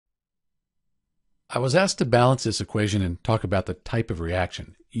I was asked to balance this equation and talk about the type of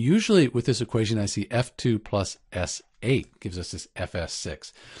reaction. Usually with this equation I see F2 plus S8 gives us this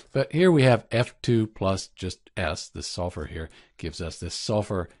FS6. But here we have F2 plus just S, this sulfur here, gives us this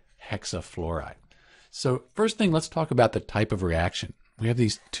sulfur hexafluoride. So first thing, let's talk about the type of reaction. We have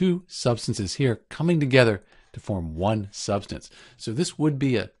these two substances here coming together to form one substance. So this would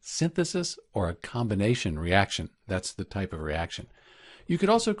be a synthesis or a combination reaction. That's the type of reaction. You could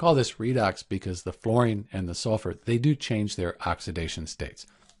also call this redox because the fluorine and the sulfur, they do change their oxidation states.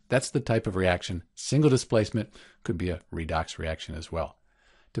 That's the type of reaction. Single displacement could be a redox reaction as well.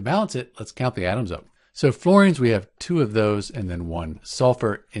 To balance it, let's count the atoms up. So fluorines, we have 2 of those and then 1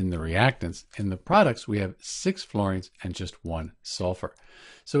 sulfur. In the reactants. In the products, we have 6 fluorines and just 1 sulfur.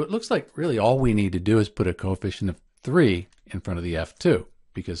 So it looks like really all we need to do is put a coefficient of 3 in front of the F2,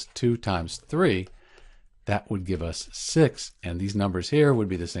 because 2 times 3, that would give us 6, and these numbers here would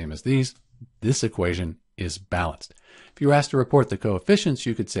be the same as these. This equation is balanced. If you were asked to report the coefficients,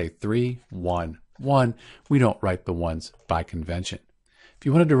 you could say 3, 1, 1. We don't write the ones by convention. If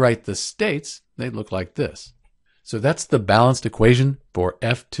you wanted to write the states, they'd look like this. So that's the balanced equation for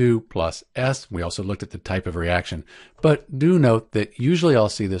F2 plus S. We also looked at the type of reaction, but do note that usually I'll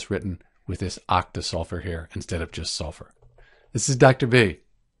see this written with this octasulfur here instead of just sulfur. This is Dr. B,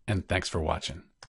 and thanks for watching.